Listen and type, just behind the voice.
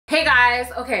Hey guys,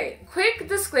 okay, quick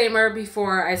disclaimer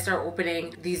before I start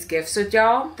opening these gifts with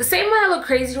y'all. The same way I look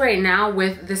crazy right now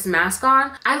with this mask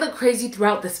on, I look crazy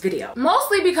throughout this video.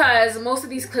 Mostly because most of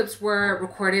these clips were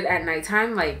recorded at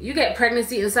nighttime. Like, you get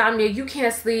pregnancy insomnia, you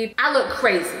can't sleep. I look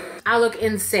crazy. I look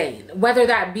insane. Whether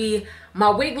that be my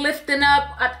wig lifting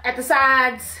up at the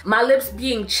sides, my lips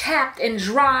being chapped and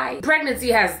dry.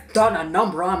 Pregnancy has done a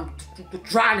number on the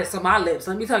dryness of my lips,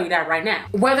 let me tell you that right now.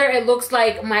 Whether it looks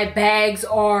like my bags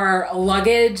are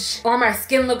luggage or my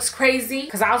skin looks crazy,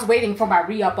 because I was waiting for my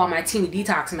re-up on my Teamy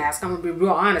Detox mask. I'm gonna be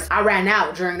real honest, I ran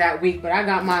out during that week, but I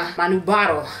got my new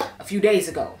bottle a few days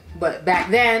ago. But back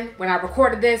then, when I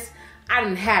recorded this, I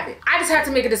didn't have it. I just had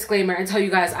to make a disclaimer and tell you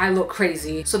guys I look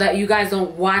crazy so that you guys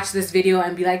don't watch this video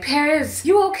and be like, Paris,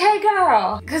 you okay,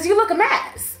 girl? Because you look a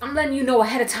mess. I'm letting you know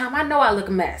ahead of time, I know I look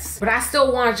a mess. But I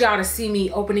still want y'all to see me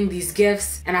opening these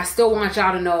gifts, and I still want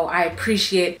y'all to know I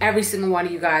appreciate every single one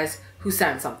of you guys who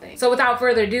sent something. So without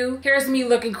further ado, here's me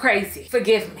looking crazy.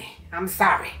 Forgive me. I'm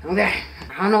sorry, okay?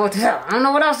 I don't know what to tell. I don't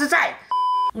know what else to say.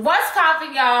 What's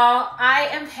poppin', y'all? I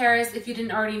am Paris, if you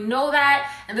didn't already know that,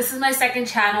 and this is my second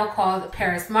channel called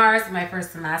Paris Mars, my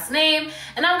first and last name,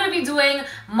 and I'm gonna be doing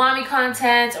mommy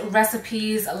content,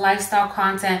 recipes, lifestyle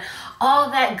content, all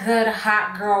that good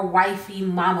hot girl, wifey,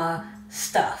 mama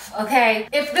stuff, okay?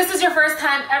 If this is your first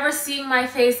time ever seeing my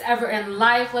face ever in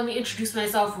life, let me introduce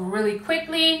myself really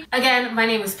quickly. Again, my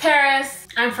name is Paris.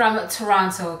 I'm from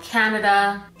Toronto,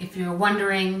 Canada. If you're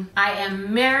wondering, I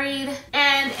am married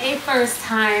and a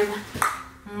first-time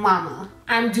mama.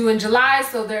 I'm due in July,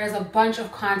 so there's a bunch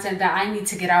of content that I need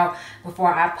to get out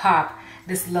before I pop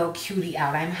this little cutie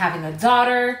out. I'm having a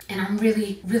daughter and I'm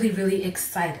really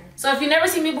excited. So if you've never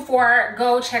seen me before,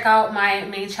 go check out my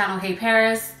main channel, Hey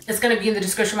Paris. It's gonna be in the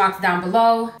description box down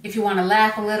below. If you wanna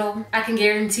laugh a little, I can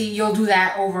guarantee you'll do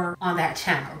that over on that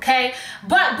channel, okay?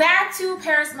 But back to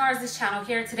Paris Mars' channel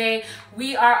here today.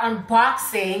 We are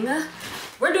unboxing.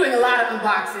 We're doing a lot of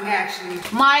unboxing actually.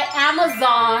 My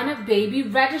Amazon baby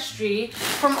registry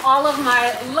from all of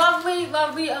my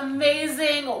lovely,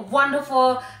 amazing,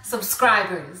 wonderful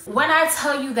subscribers. When I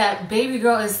tell you that baby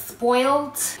girl is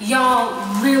spoiled,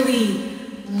 y'all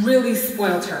really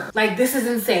spoiled her. Like, this is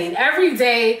insane. Every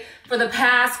day for the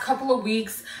past couple of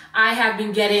weeks, I have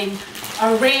been getting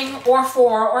a ring or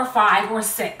 4 or 5 or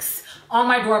 6 on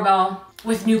my doorbell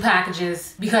with new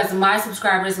packages because my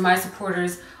subscribers, my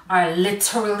supporters are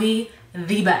literally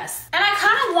the best. And I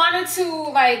kind of wanted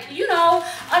to, like, you know,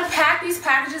 unpack these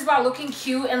packages while looking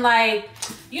cute and, like,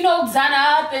 you know, done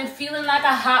up and feeling like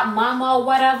a hot mama or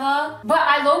whatever. But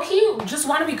I low-key just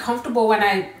want to be comfortable when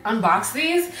I unbox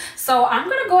these. So I'm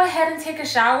gonna go ahead and take a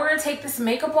shower, take this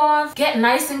makeup off, get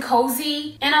nice and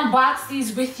cozy, and unbox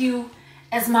these with you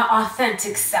as my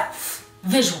authentic self.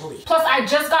 Visually. Plus, I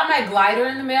just got my glider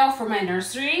in the mail for my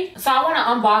nursery. So I want to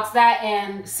unbox that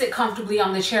and sit comfortably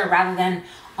on the chair rather than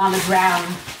on the ground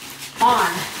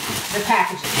on the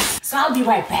packages. So I'll be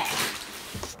right back.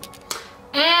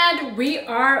 And we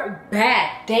are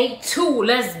back. Day 2.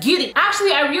 Let's get it.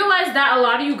 Actually, I realized that a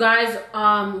lot of you guys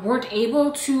weren't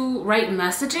able to write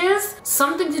messages.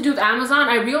 Something to do with Amazon.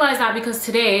 I realized that because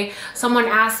today someone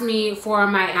asked me for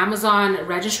my Amazon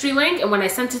registry link, and when I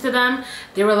sent it to them,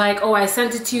 they were like, oh, I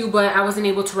sent it to you, but I wasn't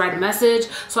able to write a message.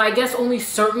 So I guess only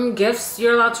certain gifts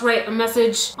you're allowed to write a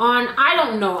message on. I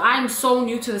don't know. I'm so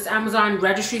new to this Amazon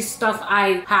registry stuff.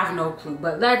 I have no clue,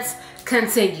 but let's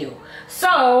continue.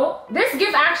 So this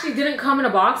gift actually didn't come in a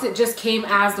box, it just came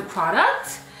as the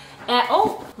product. And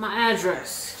oh, my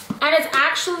address. And it's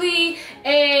actually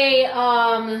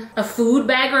a food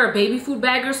bagger, a baby food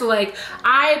bagger. So like,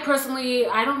 I personally,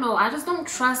 I don't know, I just don't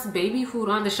trust baby food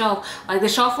on the shelf. Like, the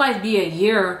shelf life be a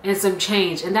year and some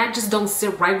change, and that just don't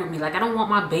sit right with me. Like, I don't want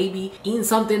my baby eating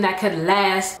something that could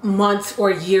last months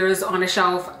or years on a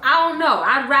shelf. I don't know,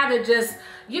 I'd rather just,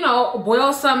 you know,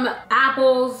 boil some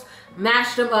apples,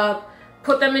 mash them up,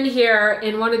 put them in here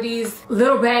in one of these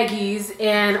little baggies,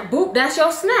 and boop, that's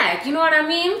your snack. You know what I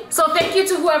mean? So thank you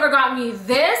to whoever got me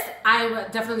this. I'm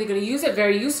definitely gonna use it,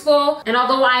 very useful. And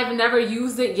although I've never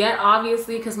used it yet,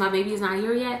 obviously, because my baby is not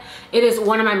here yet, it is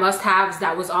one of my must-haves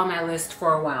that was on my list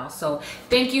for a while. So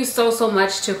thank you so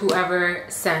much to whoever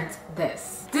sent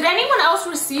this. Did anyone else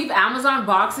receive Amazon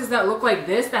boxes that look like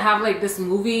this, that have like this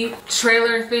movie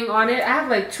trailer thing on it? I have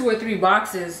like 2 or 3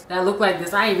 boxes that look like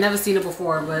this. I ain't never seen it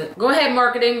before, but go ahead,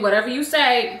 marketing, whatever you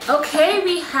say. Okay,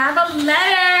 we have a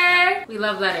letter. We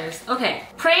love letters. Okay,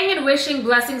 praying and wishing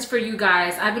blessings for you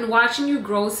guys. I've been watching you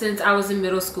grow since I was in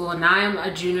middle school, and now I'm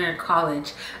a junior in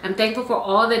college. I'm thankful for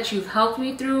all that you've helped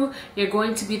me through. You're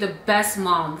going to be the best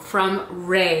mom, from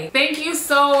Ray. Thank you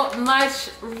so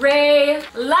much, Ray.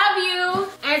 Love you.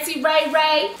 Auntie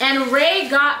Ray. And Ray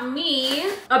got me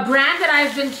a brand that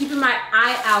I've been keeping my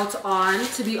eye out on,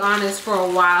 to be honest, for a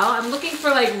while. I'm looking for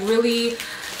like really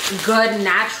good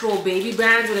natural baby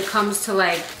brands when it comes to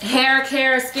like hair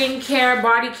care, skin care,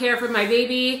 body care for my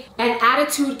baby. And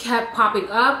Attitude kept popping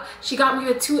up. She got me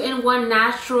the 2-in-1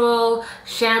 natural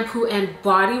shampoo and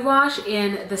body wash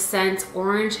in the scent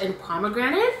orange and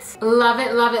pomegranate. Love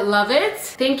it, love it, love it.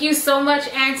 Thank you so much,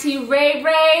 Auntie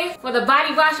Ray, for the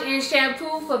body wash and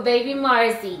shampoo for baby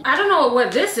Marcy. I don't know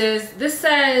what this is. This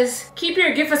says, keep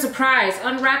your gift a surprise.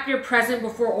 Unwrap your present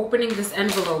before opening this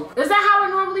envelope. Is that how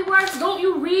it normally works? Don't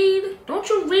you read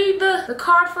the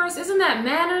card first? Isn't that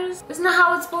manners? Isn't that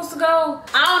how it's supposed to go?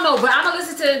 I don't know, but I'm gonna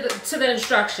listen to the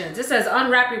instructions. It says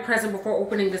unwrap your present before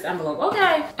opening this envelope.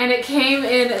 Okay. And it came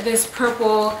in this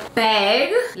purple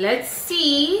bag. Let's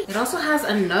see. It also has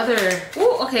another.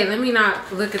 Ooh, okay, let me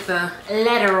not look at the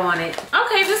letter on it.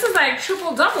 Okay, this is like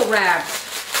triple double wrapped.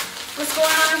 What's going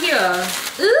on here?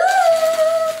 Ooh!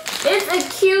 It's a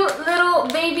cute little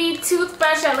baby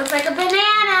toothbrush that looks like a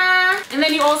banana. And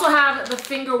then you also have the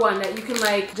finger one that you can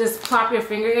like just plop your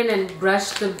finger in and brush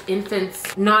the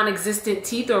infant's non-existent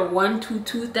teeth or 1-2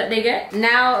 tooth that they get.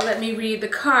 Now let me read the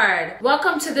card.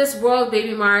 Welcome to this world,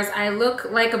 baby Mars. I look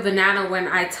like a banana when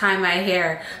I tie my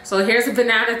hair. So here's a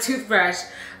banana toothbrush.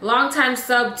 Longtime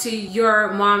sub to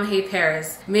your mom, Hey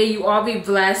Paris. May you all be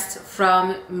blessed,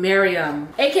 from Miriam,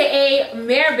 aka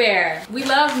Mare Bear. We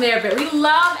love Mare Bear. We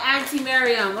love Auntie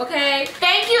Miriam, okay?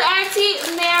 Thank you,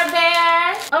 Auntie Mare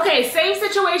Bear. Okay, same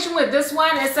situation with this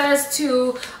one. It says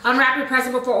to unwrap your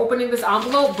present before opening this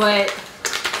envelope, but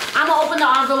I'm gonna open the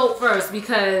envelope first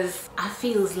because I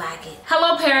feels like it.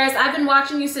 Hello, Paris. I've been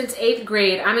watching you since 8th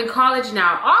grade. I'm in college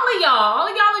now. All of y'all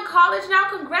in college now.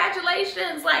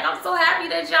 Congratulations. Like, I'm so happy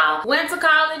that y'all went to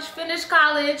college, finished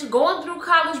college, going through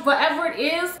college, whatever it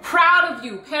is. Proud of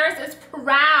you. Paris is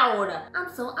proud. I'm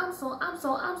so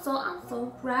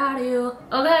proud of you.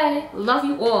 Okay. Love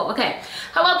you all. Okay.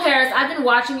 Hello, Paris. I've been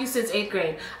watching you since 8th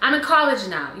grade. I'm in college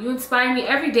now. You inspire me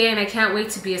every day and I can't wait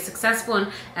to be as successful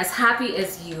and as happy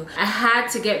as you. I had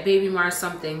to get baby Mars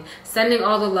something. Sending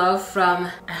all the love from,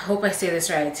 I hope I say this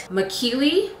right,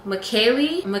 Makaylee.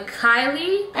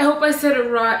 I hope I said it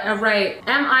right.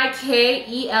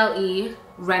 M-I-K-E-L-E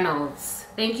Reynolds.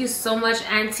 Thank you so much,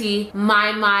 Auntie Mai.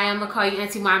 I'm gonna call you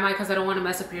Auntie Mai because I don't want to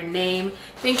mess up your name.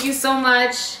 Thank you so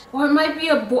much. Or it might be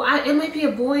a boy. It might be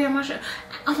a boy. I'm not sure.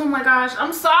 Oh my gosh,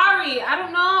 I'm sorry. I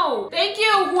don't know. Thank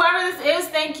you, whoever this is.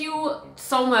 Thank you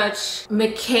so much,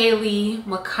 Makaylee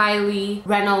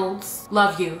Reynolds.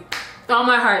 Love you. With all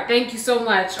my heart. Thank you so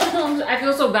much. I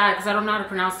feel so bad because I don't know how to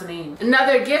pronounce the name.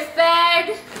 Another gift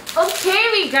bag.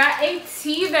 Okay, we got a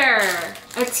teether.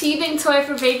 A teething toy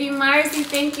for baby Marcy.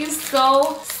 Thank you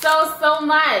so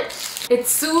much. It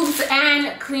soothes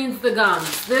and cleans the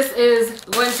gums. This is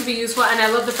going to be useful and I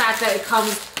love the fact that it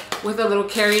comes with a little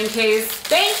carrying case.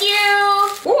 Thank you.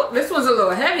 Ooh, this one's a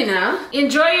little heavy now.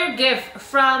 Enjoy your gift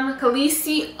from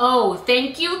Khaleesi O.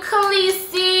 Thank you,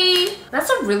 Khaleesi.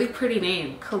 That's a really pretty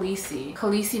name, Khaleesi.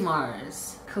 Khaleesi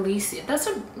Mars. Khaleesi. That's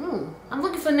a, I'm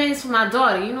looking for names for my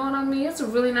daughter. You know what I mean? It's a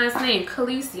really nice name,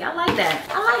 Khaleesi. I like that.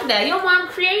 I like that. Your mom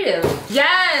creative.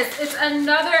 Yes, it's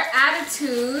another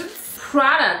Attitudes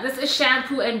product. This is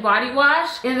shampoo and body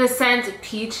wash in the scent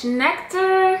Peach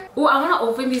Nectar. Oh, I want to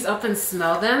open these up and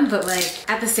smell them, but like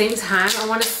at the same time, I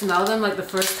want to smell them like the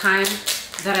first time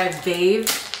that I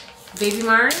bathe baby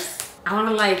Mars. I want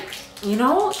to like, you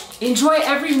know, enjoy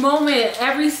every moment,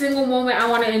 every single moment I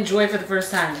want to enjoy for the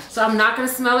first time. So I'm not going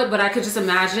to smell it, but I could just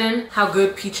imagine how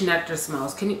good Peach Nectar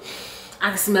smells. Can you? I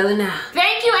can smell it now.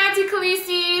 Thank you, Auntie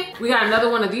Khaleesi. We got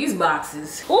another one of these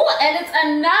boxes. Oh, and it's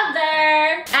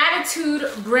another Attitude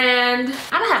brand.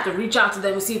 I'm gonna have to reach out to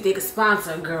them and see if they can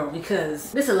sponsor a girl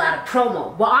because this is a lot of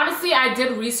promo. But honestly, I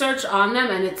did research on them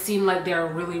and it seemed like they're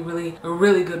a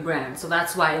really good brand. So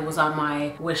that's why it was on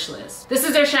my wish list. This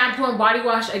is their shampoo and body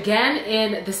wash again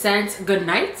in the scent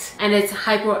Goodnight. And it's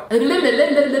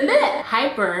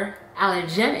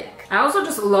hyperallergenic. I also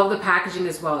just love the packaging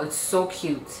as well. It's so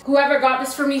cute. Whoever got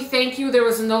this for me, thank you. There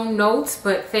was no notes,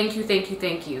 but thank you.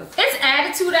 It's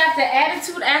attitude after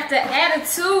attitude after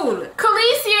attitude.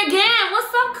 Khaleesi again. What's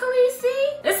up,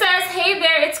 Khaleesi? It says, hey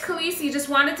there, it's Khaleesi. Just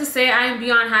wanted to say I am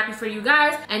beyond happy for you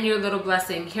guys and your little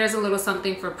blessing. Here's a little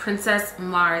something for Princess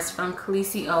Mars from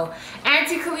Khaleesi O.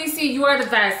 Auntie Khaleesi, you are the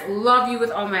best. Love you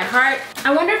with all my heart.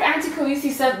 I wonder if Auntie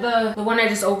Khaleesi said the one I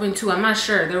just opened too. I'm not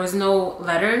sure. There was no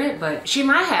letter in it, but she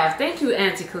might have. Thank you,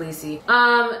 Auntie Khaleesi.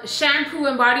 Shampoo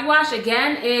and body wash,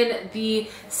 again in the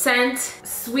scent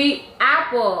Sweet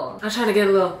Apple. I'm trying to get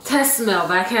a little test smell,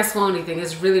 but I can't smell anything.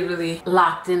 It's really, really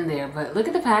locked in there. But look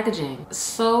at the packaging.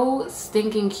 So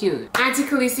stinking cute. Auntie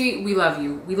Khaleesi, we love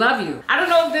you. We love you. I don't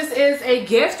know if this is a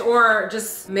gift or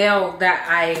just mail that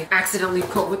I accidentally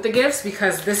put with the gifts,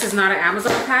 because this is not an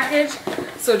Amazon package.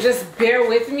 So just bear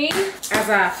with me as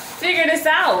I figure this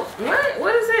out.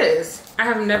 What is this? I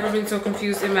have never been so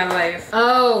confused in my life.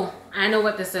 Oh, I know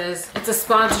what this is. It's a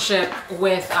sponsorship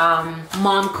with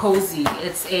Mom Cozy.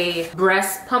 It's a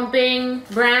breast pumping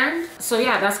brand. So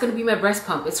yeah, that's gonna be my breast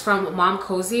pump. It's from Mom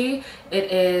Cozy. It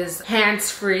is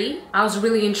hands-free. I was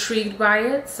really intrigued by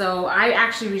it, so I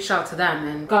actually reached out to them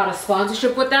and got a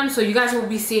sponsorship with them. So you guys will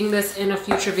be seeing this in a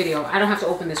future video. I don't have to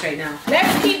open this right now.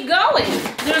 Let's keep going.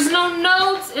 There's no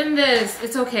notes in this.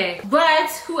 It's okay. But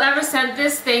whoever sent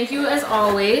this, thank you as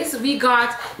always. We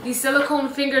got the silicone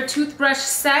finger toothbrush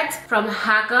set from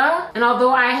Hacka. And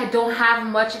although I don't have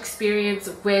much experience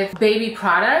with baby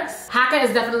products, Hacka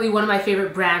is definitely one of my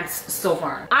favorite brands so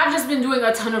far. I've just been doing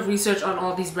a ton of research on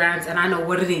all these brands and I know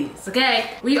what it is, okay?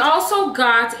 We also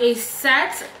got a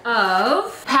set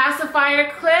of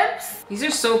pacifier clips. These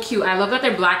are so cute. I love that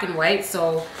they're black and white,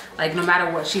 so like no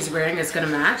matter what she's wearing, it's gonna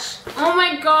match. Oh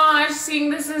my gosh,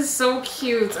 seeing this is so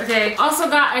cute. Okay, also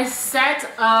got a set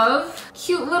of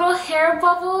cute little hair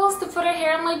bubbles to put her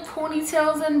hair in like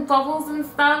ponytails and bubbles and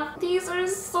stuff. These are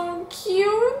so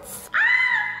cute.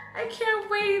 Ah, I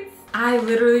can't wait. I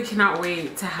literally cannot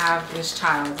wait to have this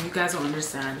child. You guys don't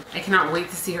understand. I cannot wait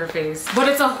to see her face. But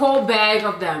it's a whole bag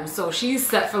of them, so she's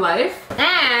set for life.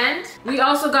 And we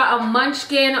also got a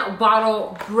Munchkin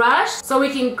bottle brush so we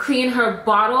can clean her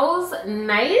bottles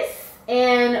nice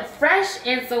and fresh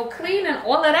and so clean and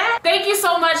all of that. Thank you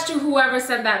so much to whoever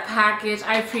sent that package.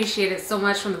 I appreciate it so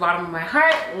much from the bottom of my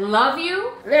heart. Love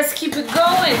you. Let's keep it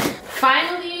going.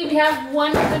 Finally, we have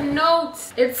one of the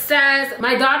notes. It says,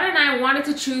 my daughter and I wanted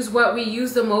to choose what we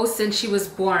use the most since she was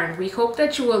born. We hope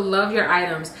that you will love your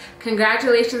items.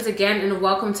 Congratulations again and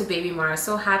welcome to Baby Mara.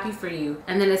 So happy for you.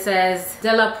 And then it says,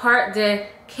 de la part de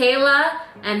Kayla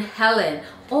and Helen.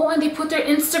 Oh, and they put their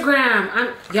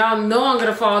Instagram. Y'all know I'm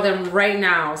gonna follow them right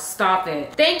now. Stop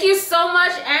it. Thank you so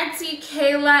much, Auntie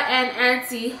Kayla and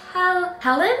Auntie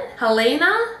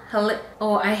Helena?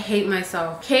 Oh, I hate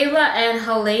myself. Kayla and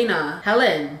Helena.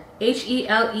 Helen.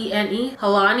 H-E-L-E-N-E.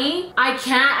 Helani.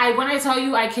 When I tell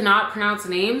you I cannot pronounce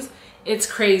names, it's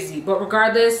crazy. But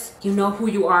regardless, you know who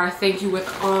you are. Thank you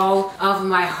with all of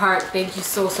my heart. Thank you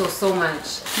so, so, so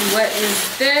much. What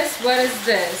is this? What is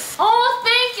this? Oh,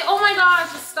 thank you. Oh my gosh,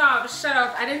 stop, shut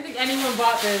up. I didn't think anyone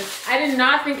bought this. I did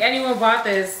not think anyone bought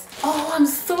this. Oh, I'm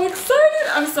so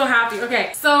excited. I'm so happy.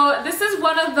 Okay, so this is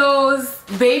one of those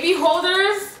baby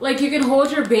holders. Like you can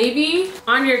hold your baby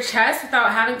on your chest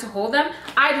without having to hold them.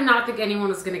 I did not think anyone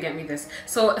was gonna get me this.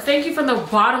 So thank you from the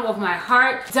bottom of my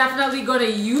heart. Definitely gonna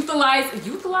utilize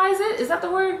it? Is that the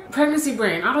word? Pregnancy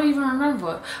brain, I don't even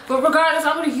remember. But regardless,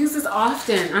 I'm gonna use this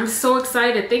often. I'm so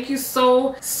excited. Thank you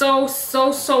so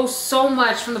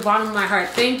much from the bottom of my heart.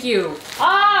 Thank you.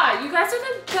 Ah, you guys are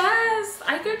the best.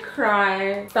 I could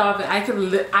cry. Stop it. I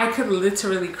could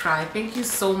literally cry. Thank you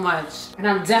so much. And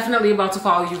I'm definitely about to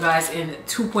follow you guys in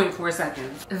 2.4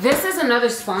 seconds. This is another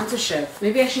sponsorship.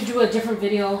 Maybe I should do a different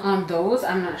video on those.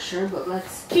 I'm not sure, but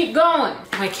let's keep going.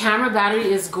 My camera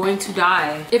battery is going to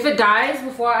die. If it dies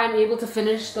before I'm able to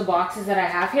finish the boxes that I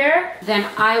have here, then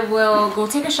I will go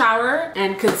take a shower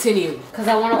and continue because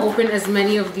I want to open as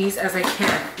many of these as I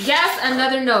can. Yes,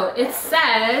 another note. It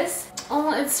says,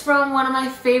 oh, it's from one of my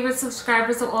favorite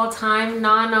subscribers of all time,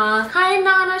 Nana. Hi,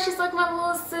 Nana. She's like my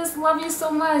little sis. Love you so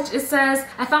much. It says,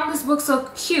 I found this book so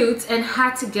cute and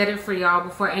had to get it for y'all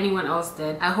before anyone else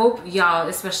did. I hope y'all,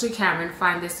 especially Cameron,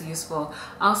 find this useful.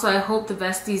 Also, I hope the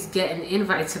besties get an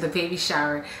invite to the baby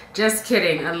shower. Just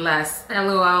kidding, unless.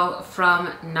 LOL from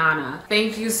Nana.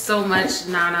 Thank you so much,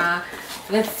 Nana.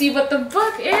 Let's see what the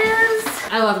book is.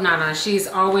 I love Nana. She's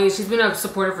been a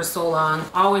supporter for so long.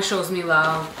 Always shows me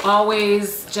love.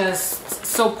 Always just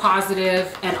so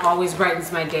positive and always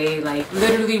brightens my day. Like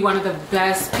literally one of the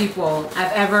best people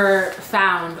I've ever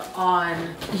found on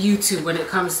YouTube when it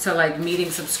comes to like meeting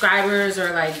subscribers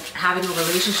or like having a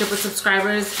relationship with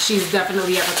subscribers. She's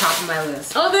definitely at the top of my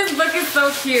list. Oh, this book is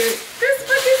so cute. This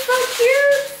book is so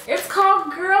cute. It's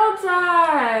called Girl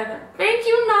Dad. Thank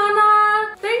you,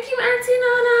 Nana. Thank you, Auntie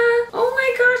Nana. Oh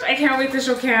my gosh, I can't wait to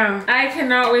show Cam. I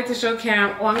cannot wait to show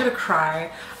Cam. Oh, I'm gonna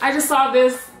cry. I just saw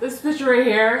this picture right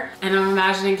here and I'm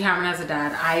imagining Cameron as a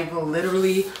dad. I will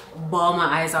literally bawl my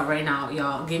eyes out right now,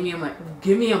 y'all. Give me a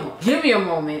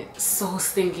moment. So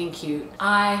stinking cute.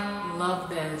 I love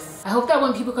this. I hope that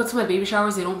when people come to my baby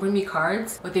showers, they don't bring me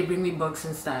cards, but they bring me books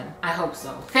instead. I hope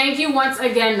so. Thank you once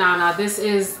again, Nana. This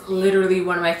is literally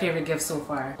one of my favorite gifts so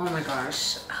far. Oh my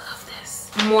gosh, I love this.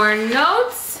 More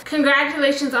notes.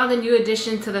 Congratulations on the new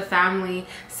addition to the family.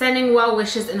 Sending well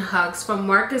wishes and hugs from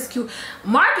Marcus Q.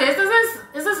 Marcus,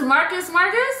 is this Marcus?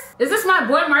 Is this my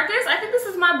boy Marcus? I think this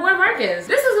is my boy Marcus.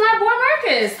 This is my boy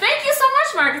Marcus. Thank you so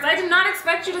much, Marcus. I did not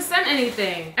expect you to send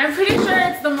anything. I'm pretty sure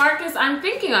it's the Marcus I'm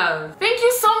thinking of. Thank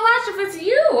you so much if it's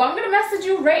you. I'm gonna message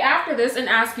you right after this and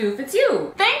ask you if it's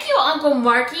you. Thank you, Uncle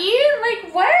Marky.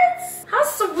 Like, what? How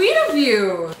sweet of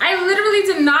you. I literally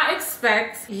did not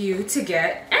expect you to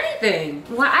get anything.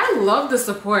 Wow, I love the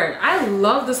support. I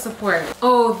love the support.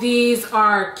 Oh, these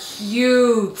are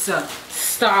cute.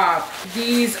 Stop.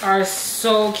 These are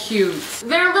so cute.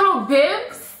 They're little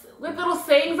bibs with little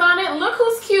sayings on it. Look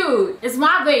who's cute. It's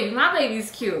my baby. My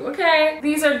baby's cute, okay?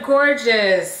 These are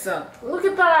gorgeous. Look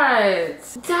at that.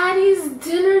 Daddy's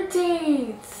dinner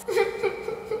date.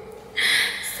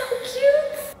 So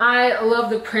cute. I love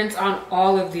the prints on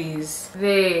all of these.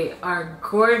 They are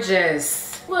gorgeous.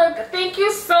 Look, thank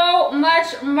you so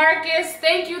much, Marcus.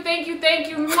 Thank you, thank you, thank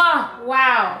you. Mwah.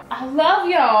 Wow, I love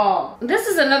y'all. This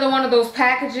is another one of those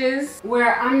packages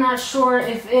where I'm not sure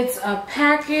if it's a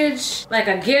package, like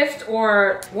a gift,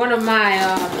 or one of my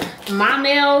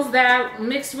mails that I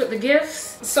mixed with the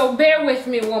gifts. So bear with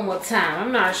me one more time.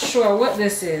 I'm not sure what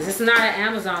this is. It's not an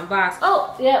Amazon box.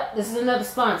 Oh, yep, this is another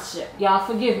sponsorship. Y'all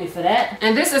forgive me for that.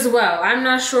 And this as well. I'm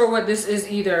not sure what this is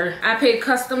either. I paid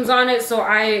customs on it, so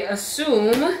I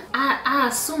assume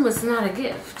it's not a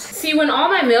gift. See, when all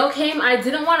my mail came, I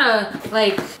didn't want to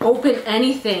like open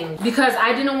anything because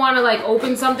I didn't want to like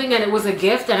open something and it was a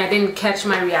gift and I didn't catch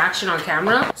my reaction on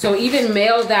camera. So even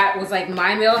mail that was like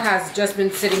my mail has just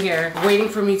been sitting here waiting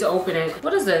for me to open it.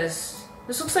 What is this?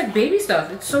 This looks like baby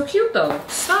stuff. It's so cute though.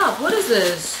 Stop, what is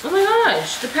this? Oh my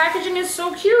gosh, the packaging is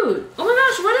so cute. Oh my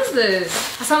gosh, what is this?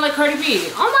 I sound like Cardi B.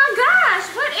 Oh my gosh,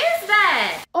 what is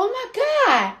that? Oh my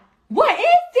God. What is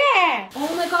that?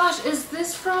 Oh my gosh, is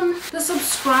this from the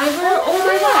subscriber? Oh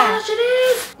my gosh, it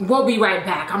is. We'll be right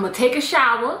back. I'm gonna take a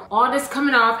shower, all this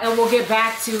coming off, and we'll get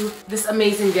back to this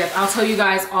amazing gift. I'll tell you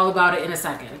guys all about it in a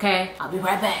second, okay? I'll be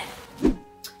right back.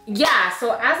 Yeah,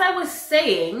 so as I was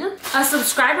saying, a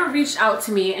subscriber reached out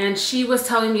to me and she was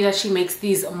telling me that she makes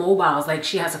these mobiles. Like,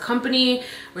 she has a company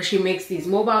where she makes these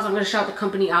mobiles. I'm gonna shout the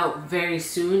company out very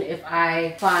soon if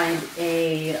I find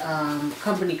a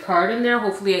company card in there.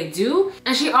 Hopefully I do.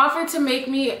 And she offered to make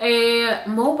me a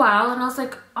mobile and I was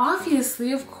like,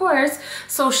 obviously, of course.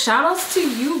 So shout outs to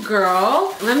you,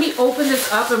 girl. Let me open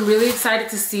this up. I'm really excited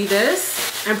to see this.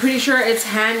 I'm pretty sure it's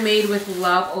handmade with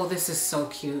love. Oh, this is so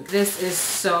cute. This is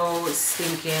so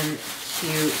stinking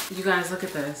cute. You guys, look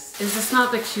at this. Is this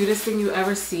not the cutest thing you've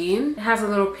ever seen? It has a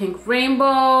little pink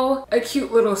rainbow, a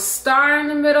cute little star in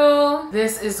the middle.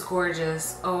 This is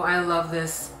gorgeous. Oh, I love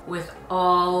this with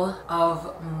all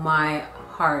of my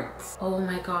heart. Oh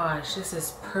my gosh, this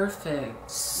is perfect.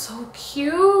 So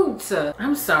cute.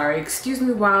 I'm sorry, excuse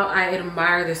me while I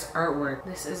admire this artwork.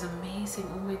 This is amazing.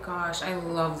 Oh my gosh, I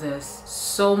love this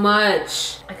so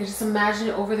much. I could just imagine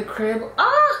it over the crib.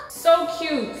 Ah, so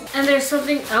cute. And there's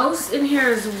something else in here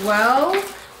as well.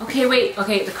 Okay, wait,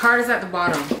 okay, the card is at the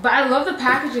bottom. But I love the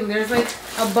packaging. There's like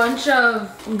a bunch of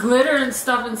glitter and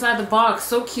stuff inside the box.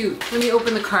 So cute. Let me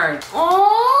open the card.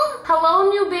 Oh, hello,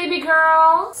 new baby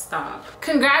girl. Stop.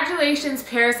 Congratulations,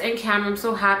 Paris and Cam. I'm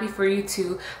so happy for you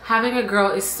too. Having a girl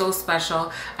is so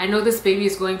special. I know this baby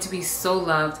is going to be so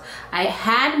loved. I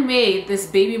handmade this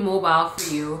baby mobile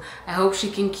for you. I hope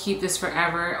she can keep this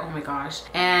forever. Oh my gosh.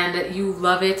 And you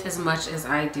love it as much as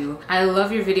I do. I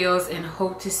love your videos and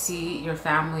hope to see your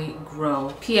family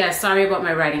grow. P.S. Sorry about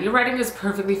my writing. Your writing is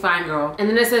perfectly fine, girl. And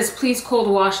then it says, please cold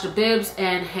wash the bibs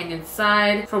and hang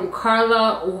inside. From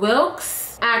Carla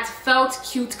Wilkes at Felt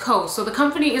Cute Co. So the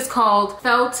company is called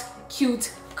Felt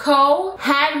Cute Co.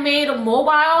 Handmade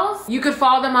mobiles. You could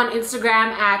follow them on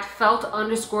Instagram at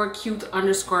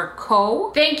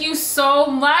felt_cute_co. Thank you so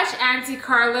much, Auntie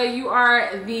Carla. You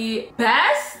are the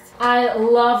best. I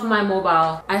love my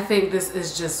mobile. I think this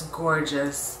is just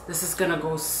gorgeous. This is gonna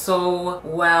go so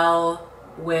well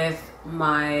with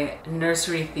my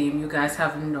nursery theme. You guys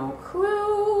have no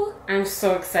clue. I'm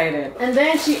so excited. And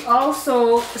then she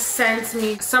also sent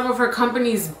me some of her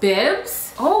company's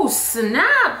bibs. Oh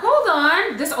snap, hold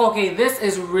on. This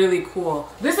is really cool.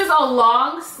 This is a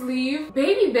long sleeve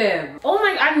baby bib. Oh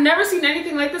my, I've never seen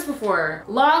anything like this before.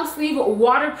 Long sleeve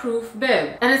waterproof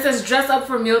bib. And it says dress up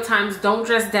for meal times, don't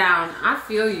dress down. I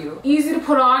feel you. Easy to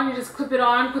put on, you just clip it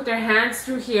on, put their hands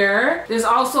through here. There's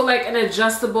also like an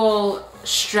adjustable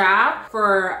strap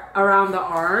for around the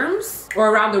arms,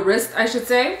 or around the wrist I should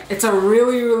say. It's a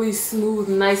really smooth,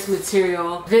 nice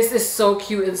material. This is so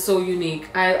cute and so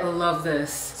unique. I love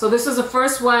this. So this was the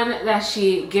first one that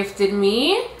she gifted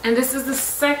me, and this is the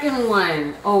second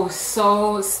one. Oh,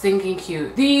 so stinking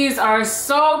cute. These are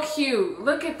so cute.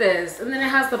 Look at this. And then it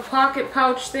has the pocket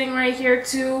pouch thing right here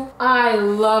too. I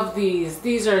love these.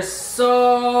 These are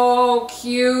so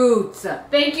cute.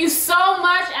 Thank you so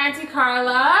much, Auntie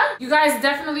Carla. You guys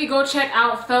definitely go check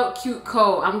out Felt Cute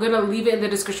Co. I'm gonna leave it in the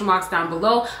description box down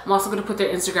below. I'm also gonna put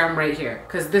their Instagram right here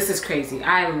because this is crazy.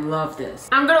 I love this.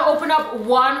 I'm gonna open up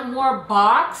one more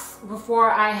box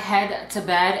before I head to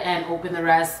bed and open the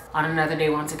rest on another day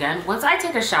once again. Once I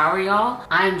take a shower, y'all,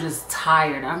 I'm just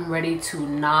tired. I'm ready to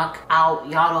knock out.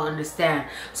 Y'all don't understand.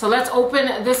 So let's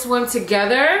open this one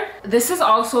together. This is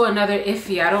also another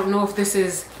iffy. I don't know if this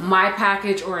is my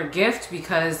package or a gift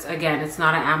because again, it's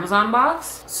not an Amazon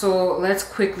box. So let's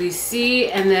quickly see,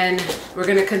 and then we're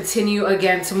gonna continue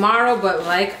again tomorrow. But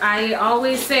like I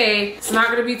always say, it's not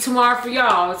gonna be tomorrow for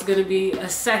y'all, it's gonna be a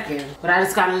second. But I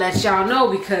just gotta let y'all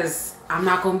know because I'm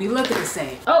not gonna be looking the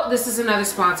same. Oh, this is another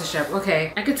sponsorship.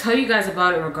 Okay, I could tell you guys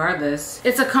about it regardless.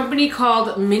 It's a company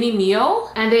called Mini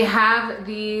Meal, and they have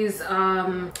these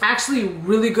actually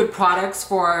really good products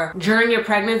for during your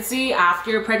pregnancy,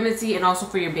 after your pregnancy, and also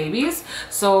for your babies.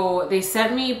 So they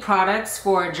sent me products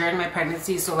for during my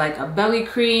pregnancy. So like a belly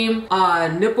cream, a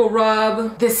nipple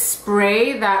rub, this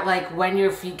spray that like when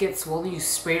your feet get swollen, you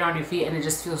spray it on your feet and it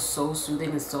just feels so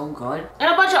soothing and so good.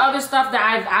 And a bunch of other stuff that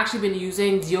I've actually been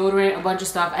using, deodorant, a bunch of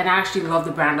stuff, and I actually love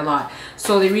the brand a lot.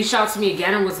 So they reached out to me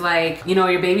again and was like, you know,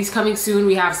 your baby's coming soon,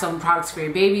 we have some products for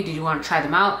your baby, did you want to try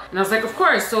them out? And I was like, of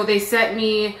course. So they sent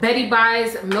me Betty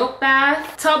Buys milk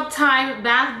bath, Tub Time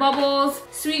bath bubbles,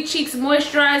 Sweet Cheeks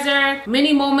moisturizer,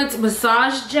 Mini Moments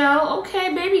massage gel.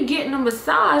 Okay, baby getting a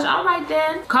massage, all right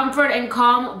then. Comfort and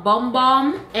Calm Bum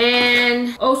Balm,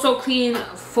 and also Clean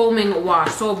foaming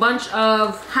wash. So a bunch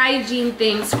of hygiene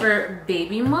things for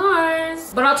baby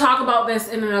Mars. But I'll talk about this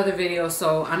in another video,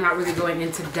 so I'm not really going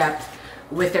into depth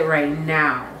with it right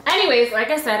now. Anyways, like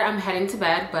I said, I'm heading to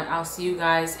bed, but I'll see you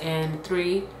guys in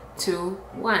 3, 2,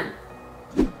 1.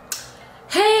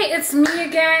 Hey, it's me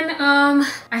again.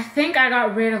 I think I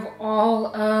got rid of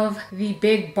all of the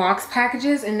big box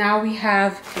packages, and now we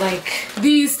have like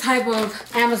these type of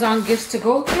Amazon gifts to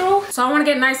go through. So I want to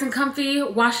get nice and comfy,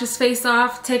 wash this face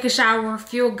off, take a shower,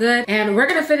 feel good, and we're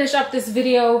gonna finish up this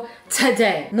video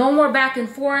today. No more back and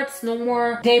forths, no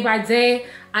more day by day.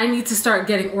 I need to start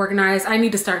getting organized. I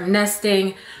need to start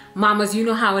nesting. Mamas, you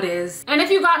know how it is. And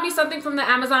if you got me something from the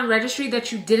Amazon registry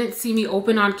that you didn't see me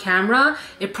open on camera,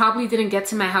 it probably didn't get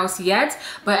to my house yet.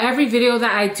 But every video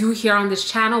that I do here on this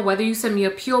channel, whether you send me a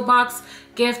P.O. box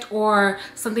gift or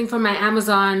something from my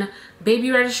Amazon baby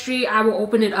registry, I will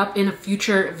open it up in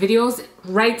future videos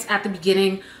right at the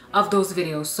beginning of those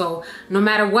videos. So no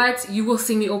matter what, you will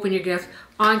see me open your gift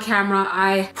on camera.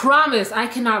 I promise. I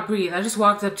cannot breathe. I just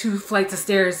walked up 2 flights of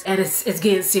stairs and it's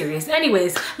getting serious.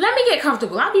 Anyways, let me get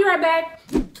comfortable. I'll be right back.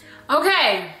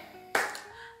 Okay,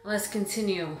 let's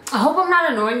continue. I hope I'm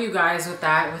not annoying you guys with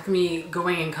that, with me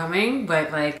going and coming,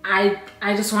 but like I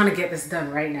just want to get this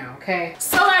done right now, okay?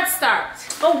 So let's start.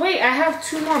 Oh wait, I have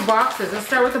 2 more boxes. Let's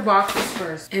start with the boxes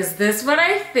first. Is this what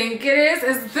I think it is?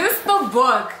 Is this the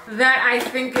book that I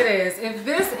think it is? If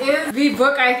this is the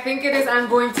book I think it is, I'm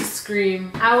going to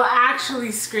scream. I will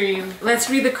actually scream. Let's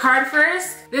read the card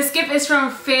first. This gift is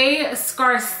from Faye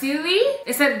Scarsili.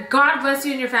 It said, God bless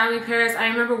you and your family, Paris. I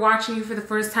remember watching you for the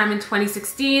first time in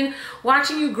 2016.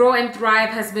 Watching you grow and thrive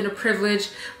has been a privilege.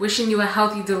 Wishing you a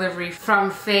healthy delivery,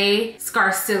 from Faye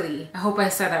Scarsili. I hope I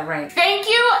said that right. Thank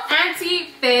you,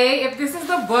 Auntie Faye. If this is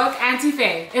the book, Auntie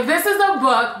Faye, if this is the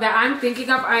book that I'm thinking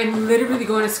of, I'm literally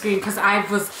going to scream because I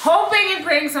was hoping and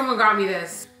praying someone got me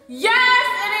this. Yes,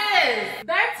 it is!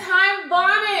 That time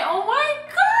bonnet. Oh my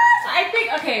gosh! I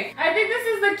think this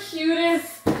is the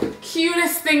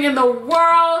cutest thing in the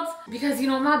world, because you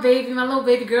know, my little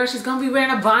baby girl, she's gonna be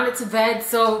wearing a bonnet to bed.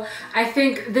 So I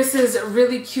think this is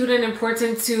really cute and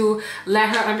important to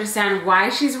let her understand why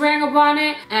she's wearing a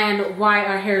bonnet and why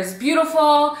our hair is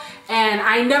beautiful. And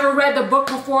I never read the book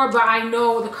before, but I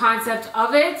know the concept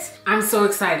of it. I'm so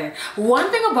excited. One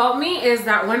thing about me is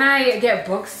that when I get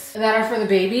books that are for the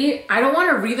baby, I don't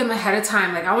want to read them ahead of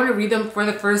time. Like, I want to read them for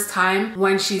the first time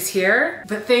when she's here.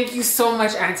 But thank you so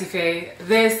much, Auntie Faye.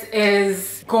 This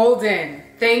is golden.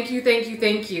 Thank you, thank you,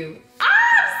 thank you.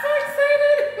 I'm so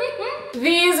excited.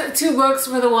 These two books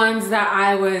were the ones that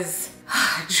I was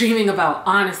dreaming about,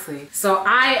 honestly. So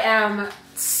I am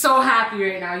so happy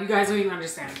right now. You guys don't even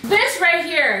understand. This right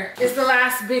here is the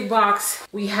last big box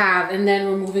we have, and then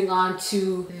we're moving on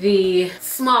to the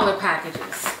smaller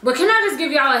packages. But can I just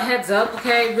give y'all a heads up,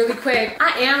 okay, really quick?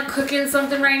 I am cooking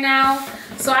something right now,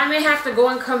 so I may have to go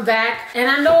and come back. And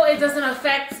I know it doesn't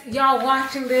affect y'all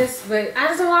watching this, but I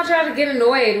just don't want y'all to get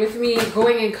annoyed with me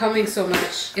going and coming so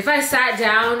much. If I sat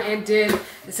down and did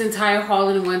this entire haul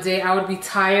in one day, I would be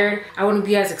tired. I wouldn't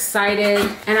be as excited.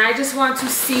 And I just want to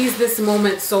seize this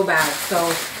moment so bad.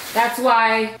 So that's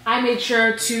why I made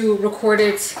sure to record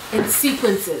it in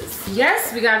sequences.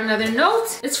 Yes, we got another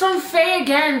note. It's from Faye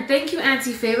again. Thank you,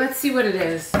 Auntie Faye. Let's see what it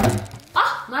is.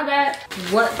 Oh, my bad.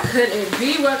 What could it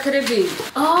be? What could it be?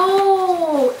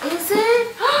 Oh, is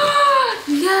it?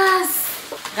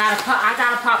 Yes. I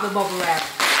gotta pop the bubble wrap.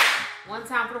 One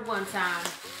time for the one time.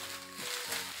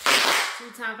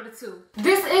 Two time for the two.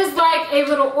 This is like a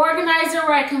little organizer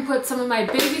where I can put some of my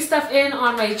baby stuff in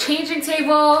on my changing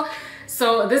table.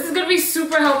 So this is gonna be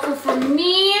super helpful for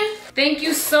me. Thank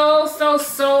you so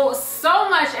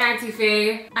much, Auntie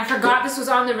Faye. I forgot this was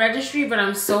on the registry, but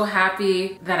I'm so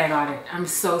happy that I got it. I'm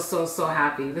so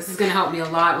happy. This is gonna help me a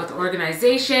lot with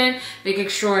organization, making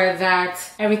sure that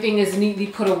everything is neatly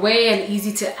put away and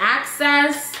easy to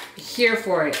access. Here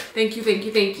for it. Thank you, thank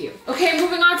you, thank you. Okay,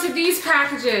 moving on to these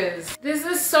packages. This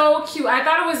is so cute. I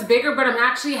thought it was bigger, but I'm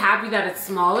actually happy that it's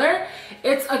smaller.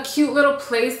 It's a cute little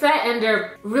playset, and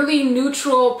they're really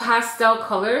neutral pastel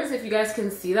colors, if you guys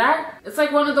can see that. It's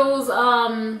like one of those, I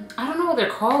don't know what they're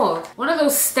called. One of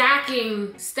those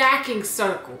stacking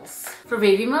circles for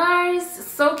baby Mars.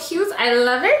 So cute, I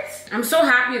love it. I'm so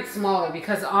happy it's smaller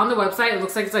because on the website, it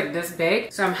looks like it's like this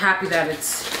big. So I'm happy that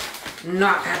it's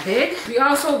not that big. We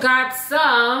also got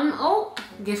some, oh,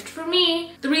 gift for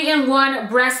me, 3-in-1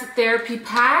 breast therapy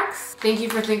packs. Thank you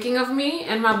for thinking of me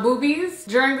and my boobies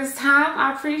during this time.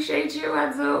 I appreciate you,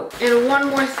 Edzo. And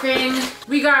one more thing,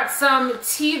 we got some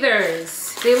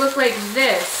teethers. They look like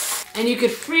this, and you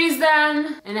could freeze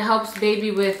them, and it helps baby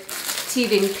with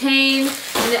teething pain.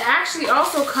 And it actually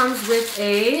also comes with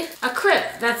a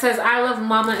clip that says I love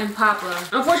mama and papa.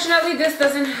 Unfortunately, this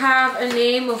doesn't have a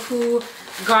name of who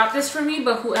got this for me,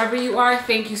 but whoever you are,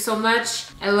 thank you so much.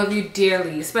 I love you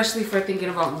dearly, especially for thinking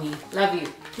about me. Love you.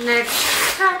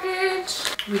 Next package,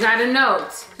 we got a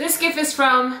note. This gift is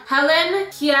from Helen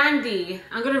Kiandi.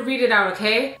 I'm gonna read it out,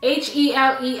 okay?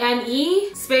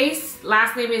 H-E-L-E-N-E space,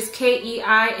 last name is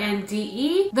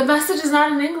K-E-I-N-D-E. The message is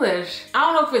not in English. I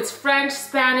don't know if it's French,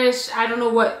 Spanish, I don't know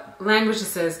what language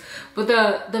this is, but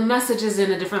the message is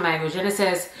in a different language, and it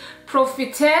says,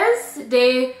 Profitez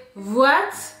de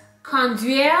votre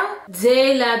conduire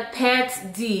de la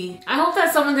pet D. I hope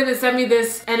that someone didn't send me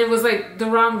this and it was like the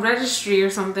wrong registry or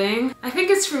something. I think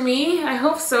it's for me. I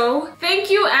hope so.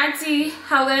 Thank you, Auntie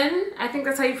Helen. I think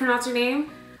that's how you pronounce your name.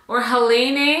 Or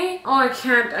Helene. Oh, I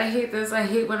hate this. I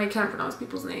hate when I can't pronounce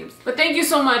people's names. But thank you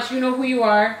so much. You know who you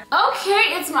are.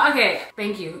 Okay, okay.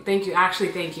 Thank you.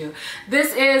 Actually, thank you.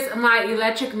 This is my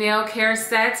electric nail care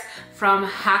set from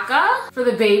Haka for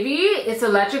the baby. It's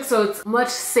electric, so it's much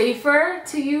safer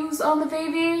to use on the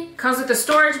baby. Comes with a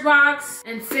storage box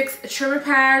and 6 trimmer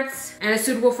pads, and it's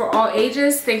suitable for all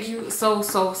ages. Thank you so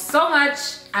much.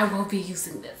 I will be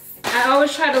using this. I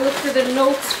always try to look for the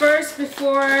notes first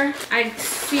before I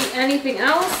see anything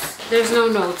else. There's no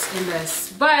notes in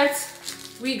this, but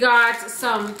we got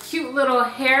some cute little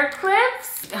hair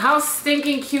clips. How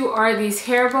stinking cute are these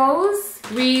hair bows?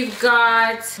 We've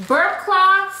got birth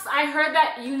cloths. I heard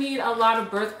that you need a lot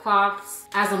of birth cloths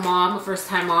as a mom, a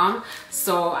first-time mom.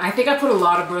 So I think I put a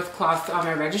lot of birth cloths on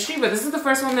my registry, but this is the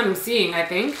first one that I'm seeing, I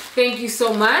think. Thank you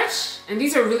so much. And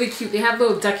these are really cute. They have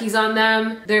little duckies on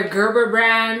them. They're Gerber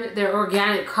brand. They're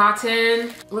organic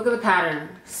cotton. Look at the pattern.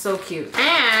 So cute.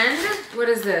 And what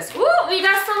is this? Ooh, we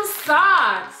got some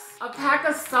socks. A pack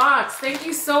of socks. Thank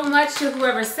you so much to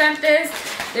whoever sent this.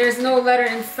 There's no letter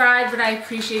inside, but I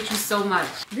appreciate you so much.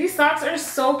 These socks are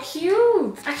so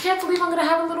cute. I can't believe I'm gonna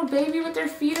have a little baby with their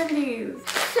feet in these.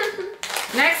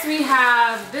 Next we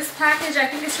have this package. I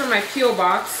think it's from my P.O.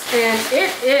 box. And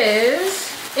it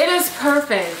is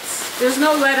perfect. There's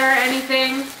no letter or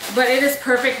anything, but it is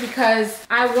perfect because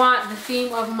I want the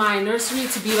theme of my nursery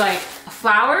to be like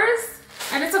flowers.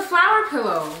 And it's a flower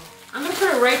pillow. I'm gonna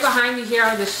put it right behind me here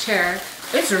on this chair.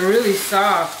 It's really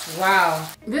soft, wow.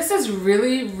 This is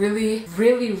really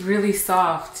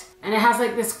soft. And it has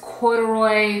like this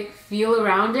corduroy feel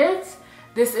around it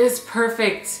This is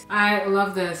perfect. I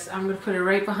love this. I'm gonna put it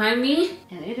right behind me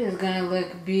and it is gonna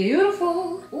look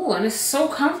beautiful. Ooh, and it's so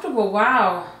comfortable,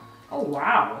 wow. Oh,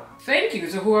 wow. Thank you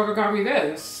to whoever got me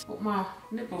this. Hope my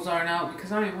nipples aren't out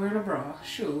because I ain't wearing a bra.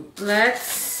 Shoot. Let's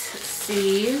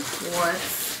see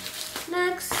what's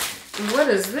next. What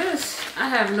is this? I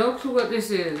have no clue what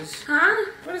this is. Huh?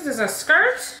 What is this, a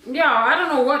skirt? Y'all, I don't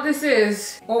know what this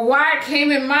is or why it came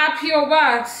in my P.O.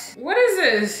 box. What is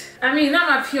this? I mean, not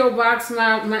my P.O. box,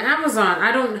 my Amazon.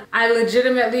 I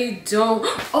legitimately don't.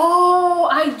 Oh,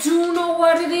 I do know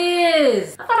what it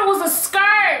is. I thought it was a skirt.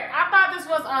 I thought this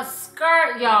was a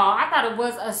skirt, y'all. I thought it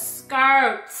was a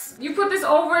skirt. You put this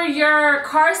over your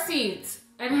car seat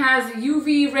and has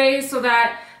UV rays so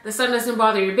that the sun doesn't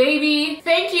bother your baby.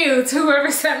 Thank you to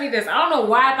whoever sent me this. I don't know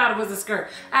why I thought it was a skirt.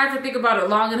 I had to think about it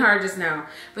long and hard just now.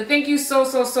 But thank you so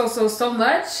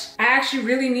much. I actually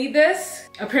really need this.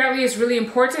 Apparently it's really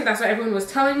important. That's what everyone was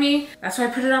telling me. That's why I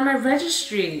put it on my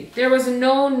registry. There was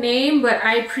no name, but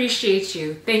I appreciate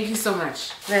you. Thank you so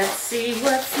much. Let's see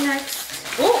what's next.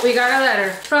 Oh, we got a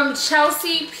letter from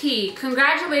Chelsea P.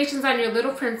 Congratulations on your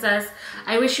little princess.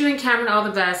 I wish you and Cameron all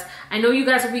the best. I know you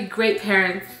guys will be great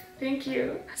parents. Thank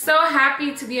you. So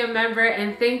happy to be a member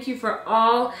and thank you for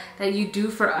all that you do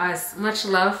for us. Much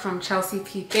love from Chelsea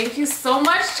P. Thank you so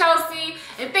much, Chelsea.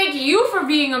 And thank you for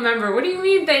being a member. What do you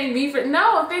mean thank me for?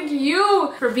 No, thank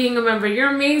you for being a member.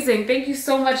 You're amazing. Thank you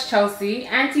so much, Chelsea.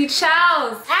 Auntie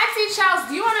Chels. Auntie Chels,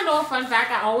 do you want to know a fun fact?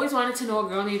 I always wanted to know a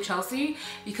girl named Chelsea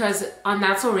because on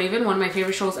That's So Raven, one of my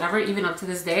favorite shows ever, even up to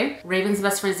this day, Raven's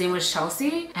best friend's name was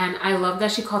Chelsea. And I love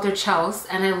that she called her Chels.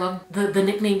 And I love the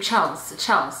nickname Chels.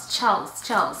 Chels.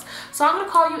 So I'm gonna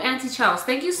call you Auntie Chels.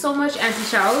 Thank you so much, Auntie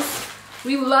Chels.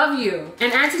 We love you.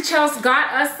 And Auntie Chels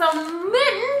got us some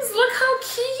mittens. Look how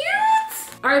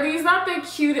cute. Are these not the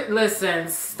cutest? Listen,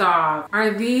 stop.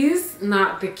 Are these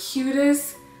not the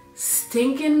cutest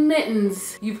stinking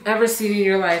mittens you've ever seen in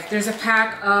your life? There's a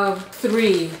pack of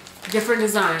 3 different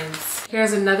designs.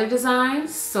 Here's another design,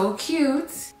 so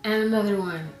cute. And another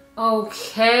one.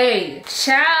 Okay,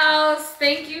 Chels.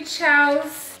 Thank you, Chels,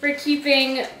 for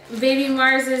keeping baby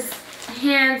Mars's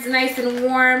hands nice and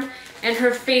warm and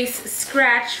her face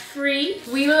scratch free.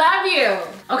 We love you.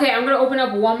 Okay, I'm gonna open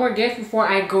up one more gift before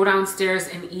I go downstairs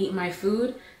and eat my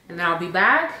food, and then I'll be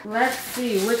back. Let's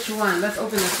see which one. Let's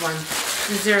open this one.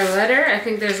 Is there a letter? I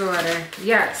think there's a letter.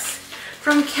 Yes.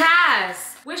 From Cass.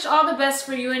 Wish all the best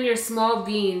for you and your small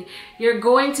bean. You're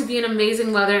going to be an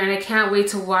amazing mother and I can't wait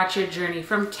to watch your journey.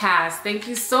 From Cass. Thank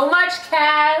you so much,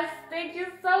 Cass. Thank you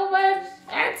so much,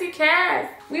 Auntie Cass.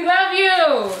 We love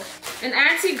you. And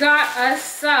Auntie got us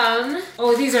some,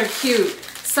 oh, these are cute,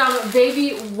 some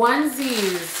baby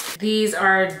onesies. These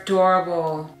are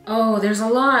adorable. Oh, there's a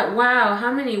lot. Wow,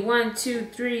 how many? 1, 2,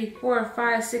 3, 4,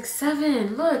 5, 6,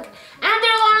 7. Look, and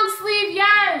they're long sleeve,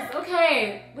 yes.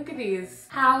 Okay, look at these.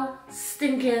 How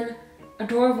stinking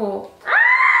adorable. Ah!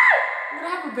 I'm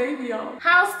gonna have a baby on.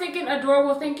 How stinking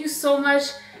adorable. Thank you so much,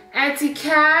 Auntie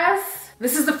Cass.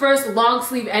 This is the first long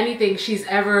sleeve anything she's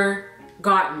ever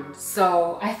gotten.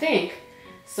 So I think,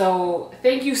 so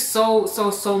thank you so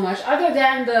much. Other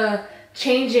than the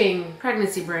changing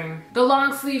pregnancy bring, the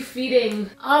long sleeve feeding,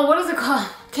 oh, what is it called?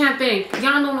 Can't think.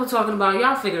 Y'all know what I'm talking about.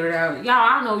 Y'all figure it out.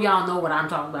 I know y'all know what I'm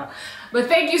talking about. But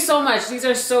thank you so much. These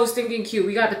are so stinking cute.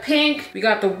 We got the pink, we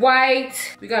got the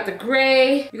white, we got the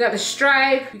gray, we got the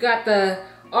stripe, we got the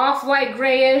off-white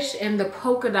grayish, and the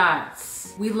polka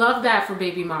dots. We love that for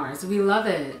baby Mars. We love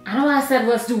it. I know I said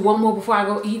let's do one more before I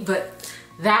go eat, but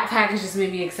that package just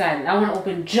made me excited. I want to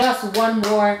open just one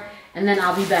more and then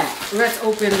I'll be back. Let's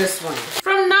open this one.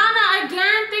 From Nana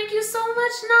again. Thank you so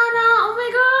much, Nana. Oh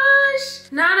my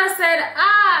gosh. Nana said,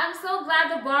 I'm so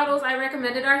glad the bottles I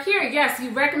recommended are here. Yes,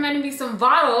 you recommended me some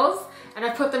bottles and I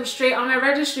put them straight on my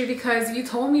registry because you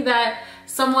told me that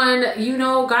someone you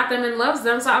know got them and loves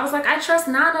them. So I was like, I trust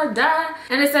Nana, duh.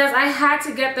 And it says, I had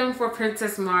to get them for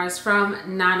Princess Mars from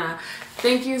Nana.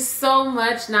 Thank you so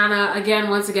much, Nana. Again,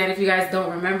 once again, if you guys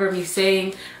don't remember me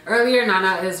saying earlier,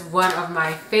 Nana is one of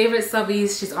my favorite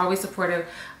subbies. She's always supportive.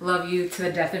 Love you to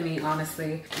the death of me,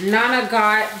 honestly. Nana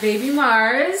got baby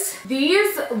Mars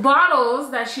these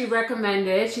bottles that she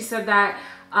recommended. She said that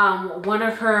one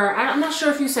of her, I'm not sure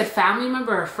if you said family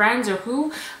member or friends or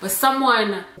who, but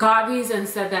someone got these and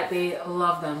said that they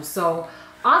love them. So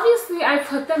obviously I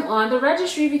put them on the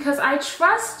registry because I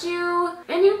trust you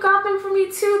and you got them for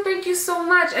me too. Thank you so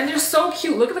much. And they're so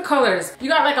cute. Look at the colors. You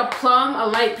got like a plum,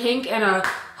 a light pink, and a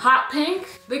hot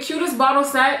pink. The cutest bottle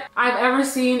set I've ever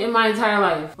seen in my entire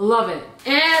life. Love it.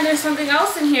 And there's something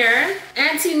else in here.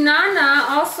 Auntie Nana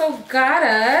also got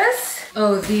us,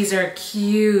 oh, these are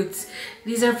cute.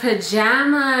 These are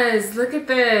pajamas. Look at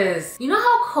this. You know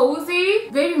how cozy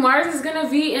Baby Mars is gonna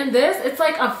be in this? It's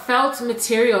like a felt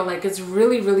material. Like it's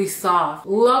really, really soft.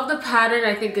 Love the pattern.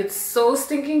 I think it's so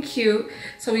stinking cute.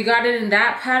 So we got it in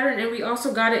that pattern, and we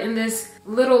also got it in this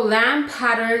little lamb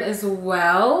pattern as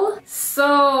well.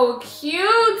 So cute.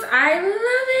 I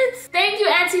love it. Thank you,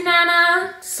 Auntie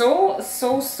Nana. So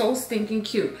stinking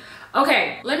cute.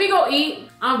 Okay, let me go eat.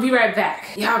 I'll be right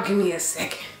back. Y'all give me a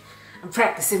second. I'm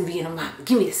practicing being a mom.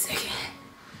 Give me a second.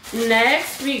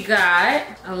 Next, we got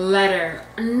a letter.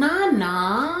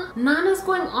 Nana's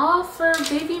going off for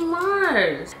Baby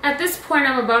Mars. At this point,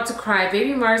 I'm about to cry.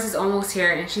 Baby Mars is almost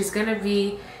here, and she's gonna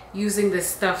be using this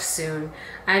stuff soon.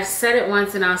 I've said it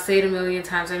once and I'll say it a million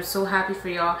times. I'm so happy for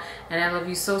y'all, and I love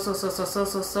you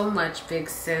so much, big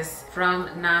sis. From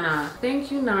Nana.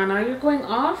 Thank you, Nana. You're going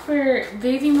off for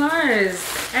Baby Mars.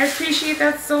 I appreciate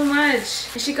that so much.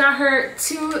 And she got her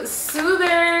 2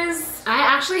 soothers. I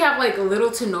actually have like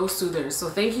little to no soothers, so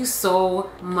thank you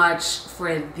so much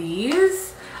for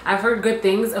these. I've heard good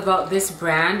things about this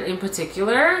brand in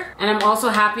particular, and I'm also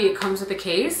happy it comes with a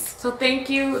case. So thank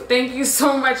you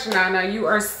so much, Nana. You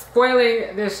are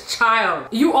spoiling this child.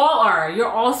 You all are.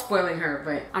 You're all spoiling her,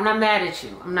 but I'm not mad at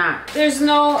you. I'm not. There's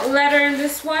no letter in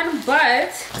this one,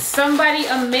 but somebody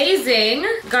amazing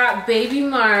got Baby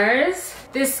Mars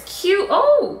this cute,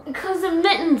 oh, it comes in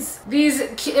mittens.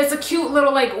 It's a cute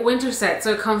little like winter set.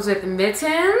 So it comes with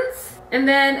mittens, and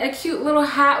then a cute little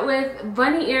hat with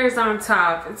bunny ears on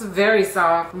top. It's very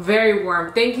soft, very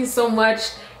warm. Thank you so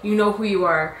much. You know who you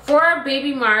are. For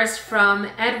Baby Mars from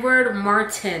Edward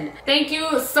Martin. Thank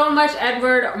you so much,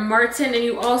 Edward Martin. And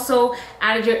you also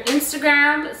added your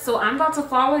Instagram, so I'm about to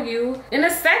follow you in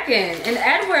a second. And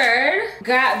Edward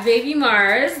got Baby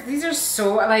Mars. These are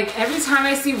so, like, every time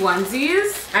I see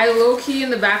onesies, I low-key in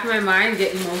the back of my mind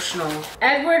get emotional.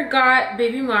 Edward got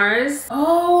Baby Mars.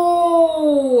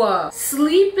 Oh,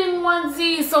 sleeping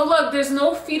onesie. So look, there's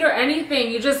no feet or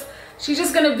anything. She's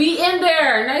just gonna be in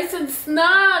there, nice and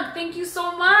snug. Thank you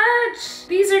so much.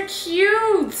 These are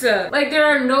cute. Like there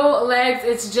are no legs,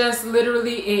 it's just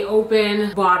literally a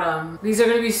open bottom. These are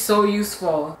gonna be so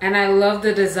useful. And I love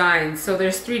the design. So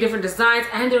there's 3 different designs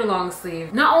and they're long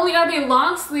sleeve. Not only are they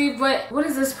long sleeve, but what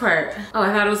is this part? Oh,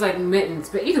 I thought it was like mittens,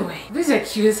 but either way, these are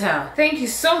cute as hell. Thank you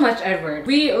so much, Edward.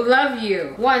 We love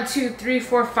you. 1, 2, 3,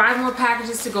 4, 5 more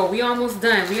packages to go. We almost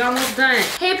done.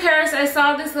 Hey Paris, I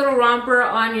saw this little romper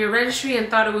on your registry and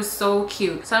thought it was so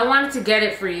cute, so I wanted to get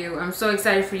it for you. I'm so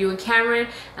excited for you and Cameron,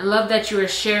 and love that you are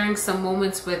sharing some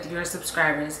moments with your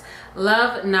subscribers.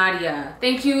 Love, Nadia.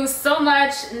 Thank you so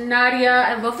much, Nadia.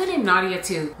 I love the name Nadia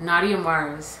too. Nadia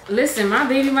Mars. Listen, my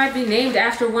baby might be named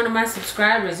after one of my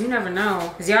subscribers. You never know,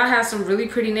 because y'all have some really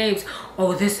pretty names.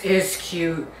 Oh, this is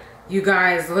cute. You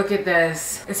guys, look at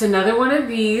this. It's another one of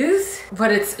these,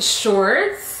 but it's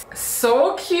shorts.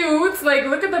 So cute. Like,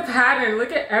 look at the pattern,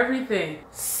 look at everything.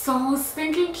 So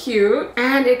stinking cute.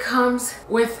 And it comes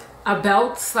with a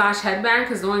belt slash headband,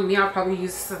 because knowing me, I'll probably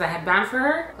use this as a headband for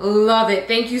her. Love it.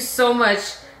 Thank you so much,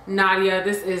 Nadia.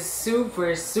 This is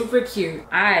super cute.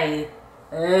 I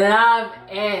love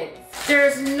it.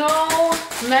 There's no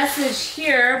message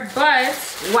here, but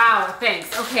wow,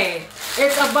 thanks. Okay,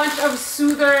 it's a bunch of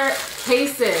soother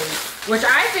cases, which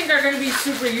I think are going to be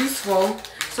super useful.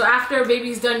 So after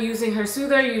baby's done using her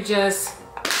soother, you just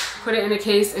put it in a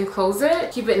case and close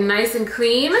it. Keep it nice and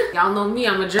clean. Y'all know me,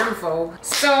 I'm a germaphobe.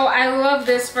 So I love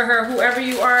this for her, whoever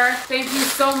you are. Thank you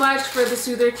so much for the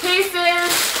soother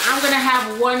cases. I'm gonna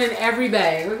have one in every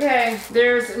bag, okay?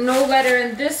 There's no letter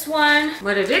in this one,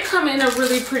 but it did come in a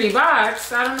really pretty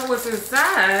box. I don't know what's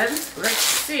inside. Let's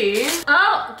see.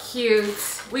 Oh,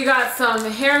 cute. We got some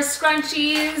hair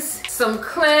scrunchies, some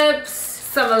clips,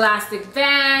 some elastic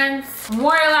bands,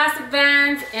 more elastic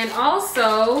bands, and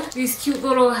also these cute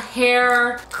little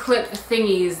hair clip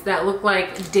thingies that look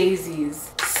like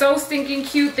daisies. So stinking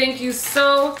cute. Thank you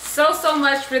so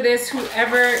much for this,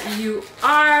 whoever you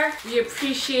are. We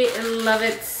appreciate and love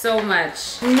it so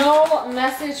much. No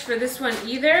message for this one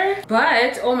either,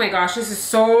 but oh my gosh, this is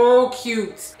so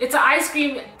cute. It's an ice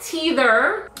cream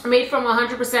teether made from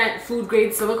 100% food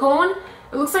grade silicone.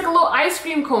 It looks like a little ice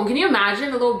cream cone. Can you imagine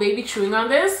a little baby chewing on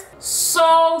this?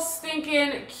 So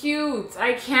stinking cute.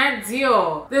 I can't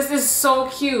deal. This is so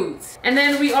cute. And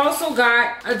then we also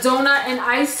got a donut and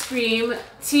ice cream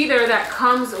teether that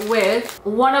comes with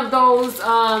one of those,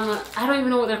 I don't even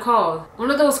know what they're called. One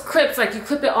of those clips, like you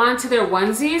clip it onto their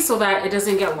onesie so that it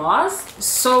doesn't get lost.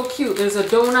 So cute. There's a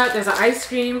donut, there's an ice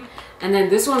cream, and then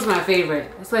this one's my favorite.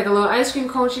 It's like a little ice cream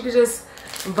cone. She could just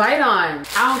Bite on.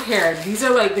 I don't care. These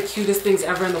are like the cutest things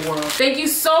ever in the world. Thank you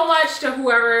so much to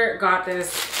whoever got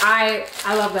this. I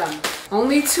love them.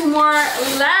 Only 2 more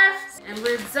left and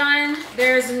we're done.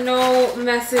 There's no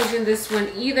message in this one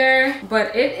either,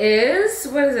 but it is,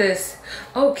 what is this?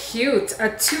 Oh, cute. A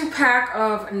 2-pack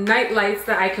of night lights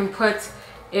that I can put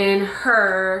in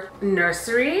her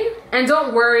nursery. And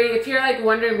don't worry, if you're like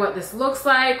wondering what this looks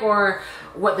like or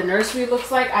what the nursery looks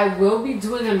like, I will be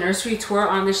doing a nursery tour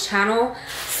on this channel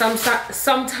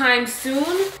sometime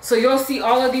soon. So you'll see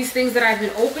all of these things that I've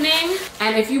been opening.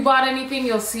 And if you bought anything,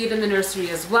 you'll see it in the nursery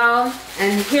as well.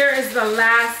 And here is the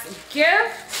last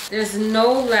gift. There's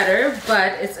no letter,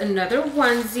 but it's another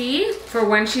onesie for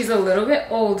when she's a little bit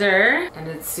older. And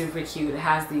it's super cute. It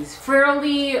has these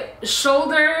frilly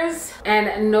shoulders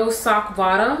and no sock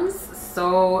bottoms.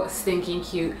 So stinking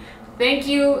cute. Thank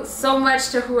you so much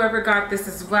to whoever got this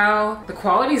as well. The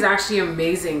quality is actually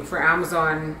amazing for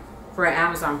Amazon, for an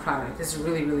Amazon product. It's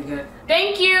really, really good.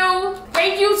 Thank you.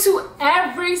 Thank you to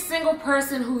every single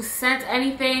person who sent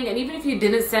anything. And even if you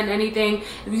didn't send anything,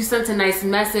 if you sent a nice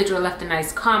message or left a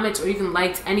nice comment or even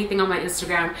liked anything on my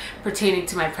Instagram pertaining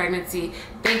to my pregnancy,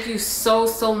 thank you so,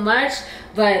 so much.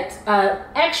 But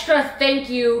extra thank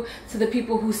you to the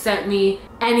people who sent me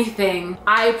anything.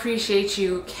 I appreciate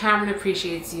you. Cameron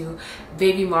appreciates you.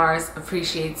 Baby Mars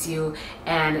appreciates you.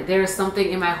 And there is something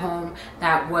in my home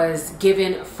that was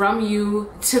given from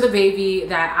you to the baby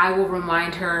that I will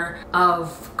remind her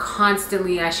of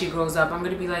constantly as she grows up. I'm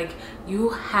gonna be like, you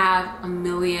have a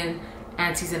million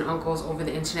aunties and uncles over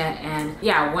the internet, and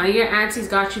yeah, one of your aunties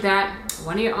got you that,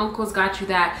 one of your uncles got you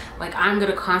that. Like, I'm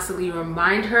gonna constantly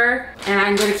remind her, and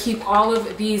I'm gonna keep all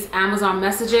of these Amazon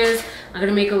messages. I'm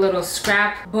gonna make a little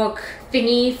scrapbook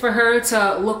thingy for her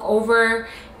to look over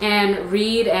and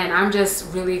read, and I'm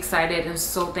just really excited and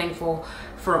so thankful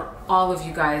for all of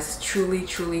you guys. Truly,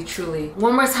 truly, truly.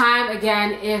 One more time,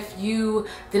 again, if you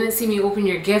didn't see me open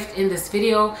your gift in this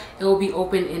video, it will be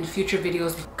open in future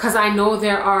videos because I know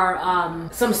there are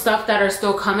some stuff that are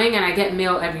still coming, and I get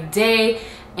mail every day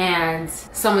and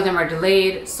some of them are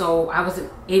delayed, so I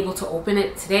wasn't able to open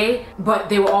it today, but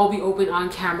they will all be open on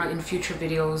camera in future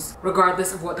videos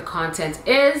regardless of what the content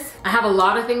is. I have a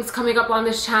lot of things coming up on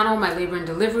this channel. My labor and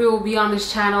delivery will be on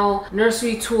this channel,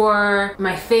 nursery tour,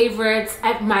 my favorites,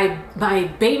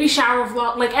 my baby shower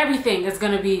vlog, like everything is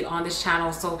gonna be on this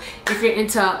channel. So if you're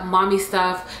into mommy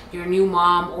stuff, you're a new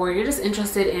mom, or you're just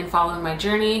interested in following my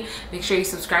journey, make sure you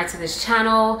subscribe to this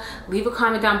channel. Leave a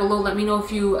comment down below. Let me know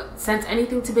if you sent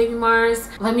anything to Baby Mars.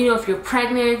 Let me know if you're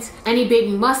pregnant, any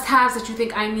baby must-haves that you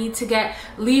think I need to get.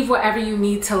 Leave whatever you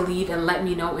need to leave and let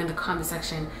me know in the comment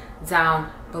section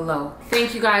down below.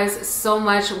 Thank you guys so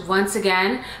much once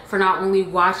again for not only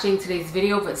watching today's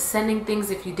video but sending things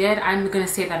if you did. I'm gonna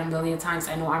say that a million times.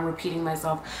 I know I'm repeating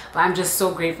myself, but I'm just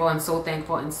so grateful and so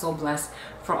thankful and so blessed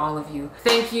for all of you.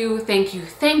 Thank you, thank you,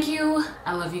 thank you.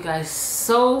 I love you guys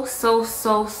so, so,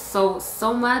 so, so,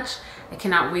 so much. I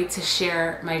cannot wait to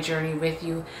share my journey with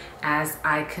you as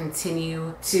I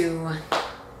continue to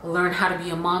learn how to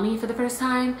be a mommy for the first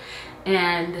time.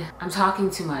 And I'm talking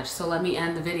too much, so let me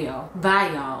end the video. Bye,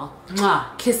 y'all.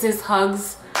 Mwah. Kisses,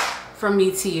 hugs from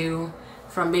me to you,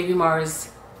 from Baby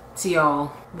Mars to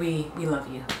y'all. We love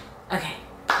you. Okay,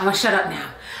 I'm gonna shut up now.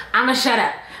 I'm gonna shut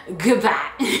up.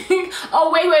 Goodbye.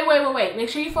 Oh, wait. Make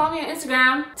sure you follow me on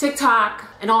Instagram, TikTok,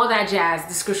 and all that jazz.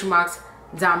 Description box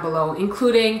down below,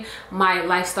 including my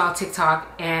lifestyle TikTok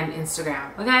and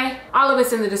Instagram. Okay? All of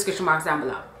it's in the description box down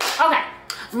below. Okay.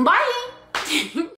 Bye.